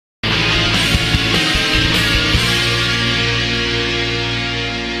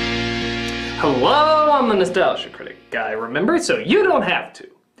the nostalgia critic guy, remember? So you don't have to.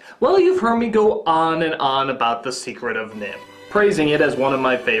 Well, you've heard me go on and on about The Secret of NIMH, praising it as one of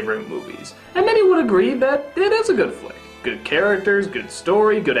my favorite movies. And many would agree that it is a good flick. Good characters, good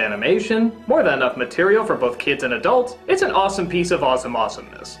story, good animation, more than enough material for both kids and adults. It's an awesome piece of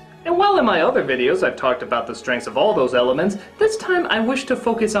awesomeness. And while in my other videos I've talked about the strengths of all those elements, this time I wish to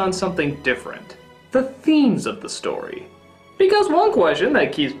focus on something different. The themes of the story. Because one question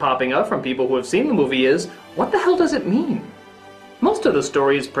that keeps popping up from people who have seen the movie is, what the hell does it mean? Most of the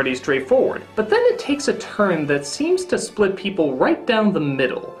story is pretty straightforward, but then it takes a turn that seems to split people right down the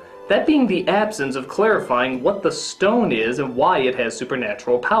middle. That being the absence of clarifying what the stone is and why it has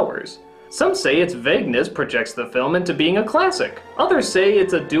supernatural powers. Some say its vagueness projects the film into being a classic. Others say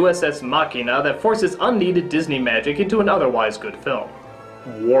it's a deus ex machina that forces unneeded Disney magic into an otherwise good film.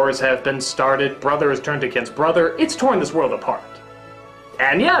 Wars have been started, brothers turned against brother, it's torn this world apart.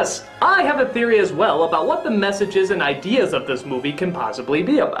 And yes, I have a theory as well about what the messages and ideas of this movie can possibly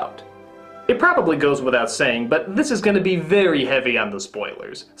be about. It probably goes without saying, but this is going to be very heavy on the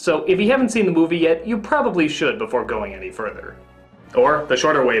spoilers, so if you haven't seen the movie yet, you probably should before going any further. Or, the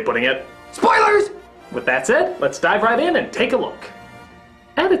shorter way of putting it, spoilers! With that said, let's dive right in and take a look.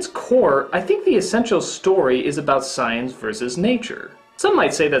 At its core, I think the essential story is about science versus nature. Some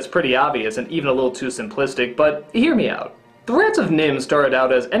might say that's pretty obvious and even a little too simplistic, but hear me out. The rats of NIMH started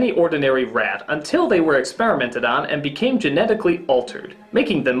out as any ordinary rat until they were experimented on and became genetically altered,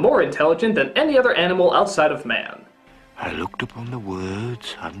 making them more intelligent than any other animal outside of man. I looked upon the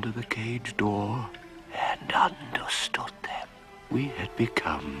words under the cage door and understood them. We had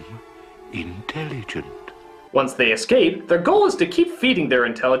become intelligent. Once they escape, their goal is to keep feeding their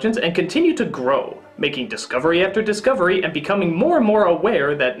intelligence and continue to grow, making discovery after discovery and becoming more and more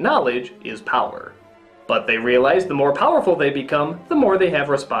aware that knowledge is power. But they realize the more powerful they become, the more they have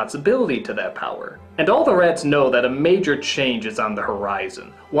responsibility to that power. And all the rats know that a major change is on the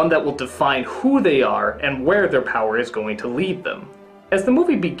horizon, one that will define who they are and where their power is going to lead them. As the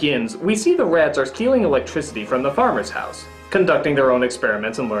movie begins, we see the rats are stealing electricity from the farmer's house, conducting their own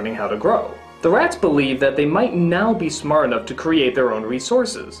experiments and learning how to grow. The rats believe that they might now be smart enough to create their own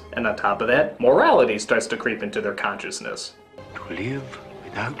resources, and on top of that, morality starts to creep into their consciousness. To live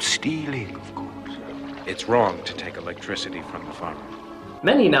without stealing, of course. It's wrong to take electricity from the farmer.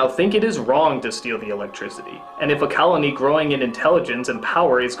 Many now think it is wrong to steal the electricity, and if a colony growing in intelligence and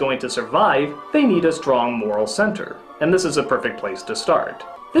power is going to survive, they need a strong moral center. And this is a perfect place to start.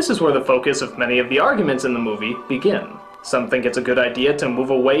 This is where the focus of many of the arguments in the movie begin. Some think it's a good idea to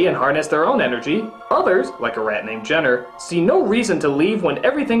move away and harness their own energy. Others, like a rat named Jenner, see no reason to leave when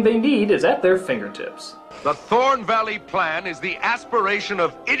everything they need is at their fingertips. The Thorn Valley Plan is the aspiration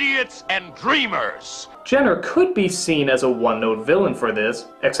of idiots and dreamers. Jenner could be seen as a one-note villain for this,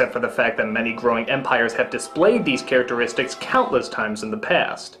 except for the fact that many growing empires have displayed these characteristics countless times in the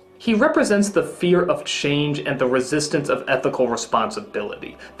past. He represents the fear of change and the resistance of ethical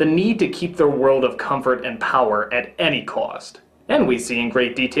responsibility, the need to keep their world of comfort and power at any cost. And we see in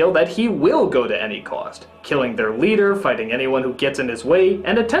great detail that he will go to any cost, killing their leader, fighting anyone who gets in his way,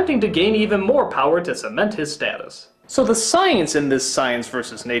 and attempting to gain even more power to cement his status. So the science in this science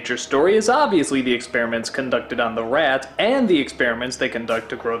versus nature story is obviously the experiments conducted on the rats and the experiments they conduct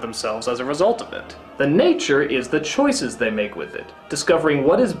to grow themselves as a result of it. The nature is the choices they make with it, discovering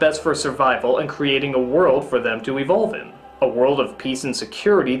what is best for survival and creating a world for them to evolve in. A world of peace and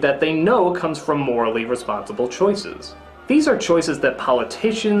security that they know comes from morally responsible choices. These are choices that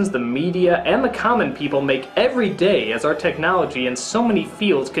politicians, the media, and the common people make every day as our technology in so many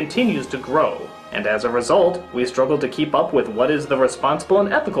fields continues to grow. And as a result, we struggle to keep up with what is the responsible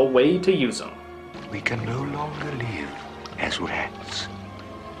and ethical way to use them. We can no longer live as rats.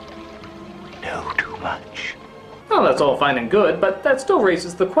 We know too much. Well, that's all fine and good, but that still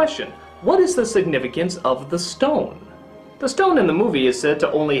raises the question, what is the significance of the stone? The stone in the movie is said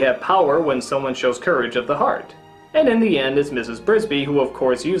to only have power when someone shows courage of the heart. And in the end, it's Mrs. Brisby who of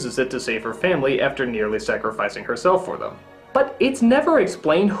course uses it to save her family after nearly sacrificing herself for them. But it's never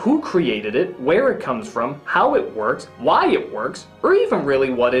explained who created it, where it comes from, how it works, why it works, or even really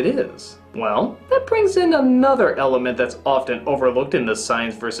what it is. Well, that brings in another element that's often overlooked in the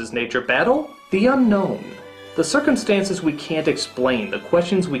science versus nature battle, the unknown. The circumstances we can't explain, the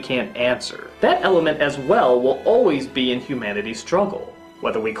questions we can't answer. That element as well will always be in humanity's struggle.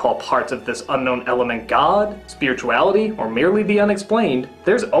 Whether we call parts of this unknown element God, spirituality, or merely the unexplained,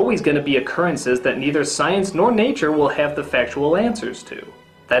 there's always going to be occurrences that neither science nor nature will have the factual answers to.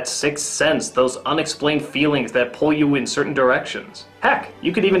 That sixth sense, those unexplained feelings that pull you in certain directions. Heck,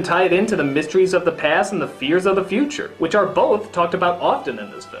 you could even tie it into the mysteries of the past and the fears of the future, which are both talked about often in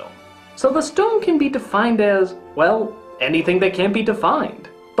this film. So the stone can be defined as, well, anything that can't be defined.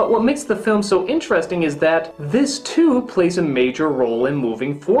 But what makes the film so interesting is that this too plays a major role in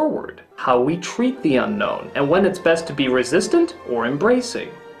moving forward. How we treat the unknown, and when it's best to be resistant or embracing.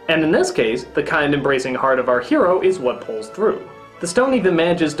 And in this case, the kind embracing heart of our hero is what pulls through. The stone even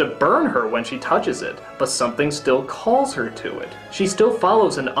manages to burn her when she touches it, but something still calls her to it. She still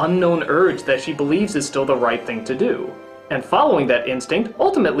follows an unknown urge that she believes is still the right thing to do. And following that instinct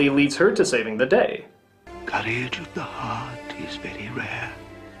ultimately leads her to saving the day. Courage of the heart is very rare.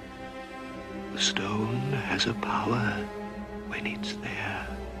 The stone has a power when it's there.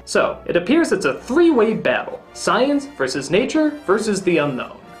 So, it appears it's a three-way battle. Science versus nature versus the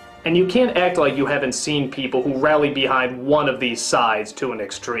unknown. And you can't act like you haven't seen people who rally behind one of these sides to an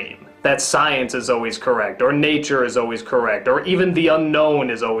extreme. That science is always correct, or nature is always correct, or even the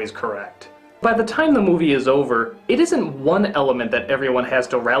unknown is always correct. By the time the movie is over, it isn't one element that everyone has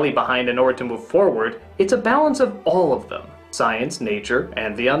to rally behind in order to move forward, it's a balance of all of them. Science, nature,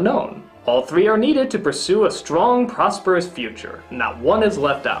 and the unknown. All three are needed to pursue a strong, prosperous future. Not one is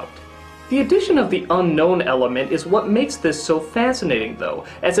left out. The addition of the unknown element is what makes this so fascinating though,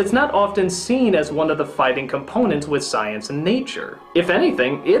 as it's not often seen as one of the fighting components with science and nature. If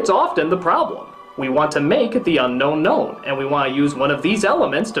anything, it's often the problem. We want to make the unknown known, and we want to use one of these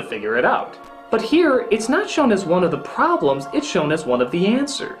elements to figure it out. But here, it's not shown as one of the problems, it's shown as one of the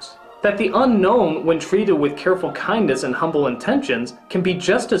answers. That the unknown, when treated with careful kindness and humble intentions, can be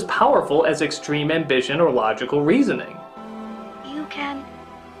just as powerful as extreme ambition or logical reasoning. You can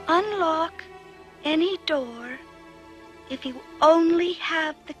unlock any door if you only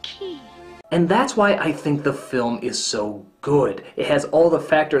have the key. And that's why I think the film is so good. It has all the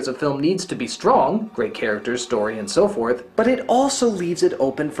factors a film needs to be strong, great characters, story, and so forth, but it also leaves it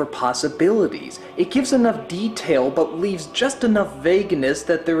open for possibilities. It gives enough detail, but leaves just enough vagueness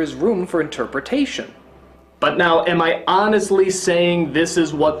that there is room for interpretation. But now, am I honestly saying this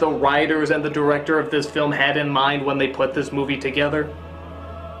is what the writers and the director of this film had in mind when they put this movie together?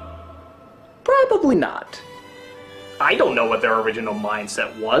 Probably not. I don't know what their original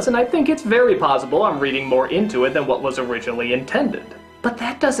mindset was, and I think it's very possible I'm reading more into it than what was originally intended. But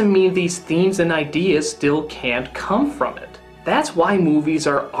that doesn't mean these themes and ideas still can't come from it. That's why movies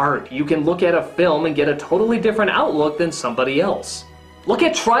are art. You can look at a film and get a totally different outlook than somebody else. Look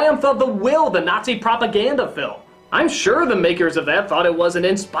at Triumph of the Will, the Nazi propaganda film. I'm sure the makers of that thought it was an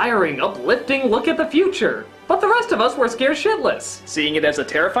inspiring, uplifting look at the future. But the rest of us were scared shitless, seeing it as a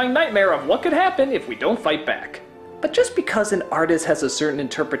terrifying nightmare of what could happen if we don't fight back. But just because an artist has a certain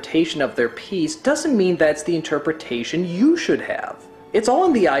interpretation of their piece doesn't mean that's the interpretation you should have. It's all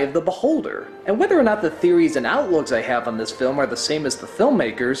in the eye of the beholder. And whether or not the theories and outlooks I have on this film are the same as the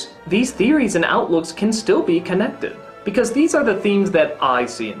filmmakers, these theories and outlooks can still be connected. Because these are the themes that I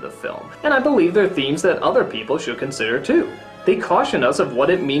see in the film, and I believe they're themes that other people should consider too. They caution us of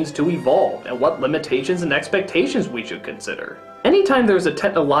what it means to evolve, and what limitations and expectations we should consider. Anytime there's a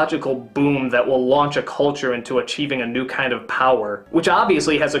technological boom that will launch a culture into achieving a new kind of power, which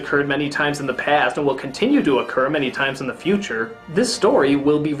obviously has occurred many times in the past and will continue to occur many times in the future, this story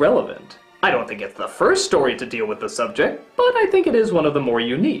will be relevant. I don't think it's the first story to deal with the subject, but I think it is one of the more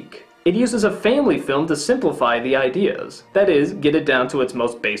unique. It uses a family film to simplify the ideas, that is, get it down to its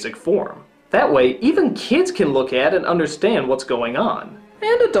most basic form. That way, even kids can look at and understand what's going on.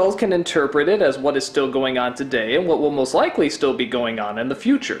 And adults can interpret it as what is still going on today and what will most likely still be going on in the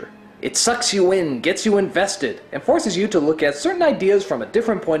future. It sucks you in, gets you invested, and forces you to look at certain ideas from a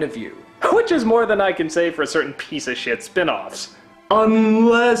different point of view. Which is more than I can say for certain piece of shit spin-offs.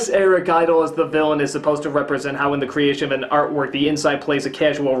 Unless Eric Idle as the villain is supposed to represent how in the creation of an artwork the inside plays a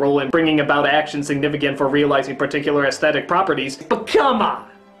casual role in bringing about action significant for realizing particular aesthetic properties. But come on!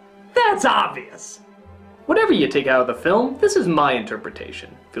 That's obvious! Whatever you take out of the film, this is my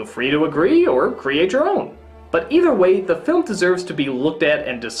interpretation. Feel free to agree or create your own. But either way, the film deserves to be looked at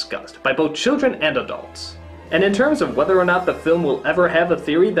and discussed by both children and adults. And in terms of whether or not the film will ever have a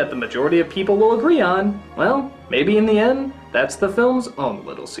theory that the majority of people will agree on, well, maybe in the end, that's the film's own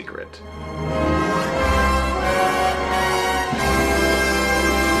little secret.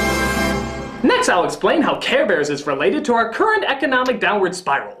 Next, I'll explain how Care Bears is related to our current economic downward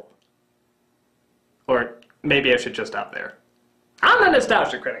spiral. Or maybe I should just stop there. I'm a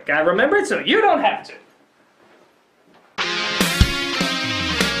nostalgia critic, I remember it, so you don't have to.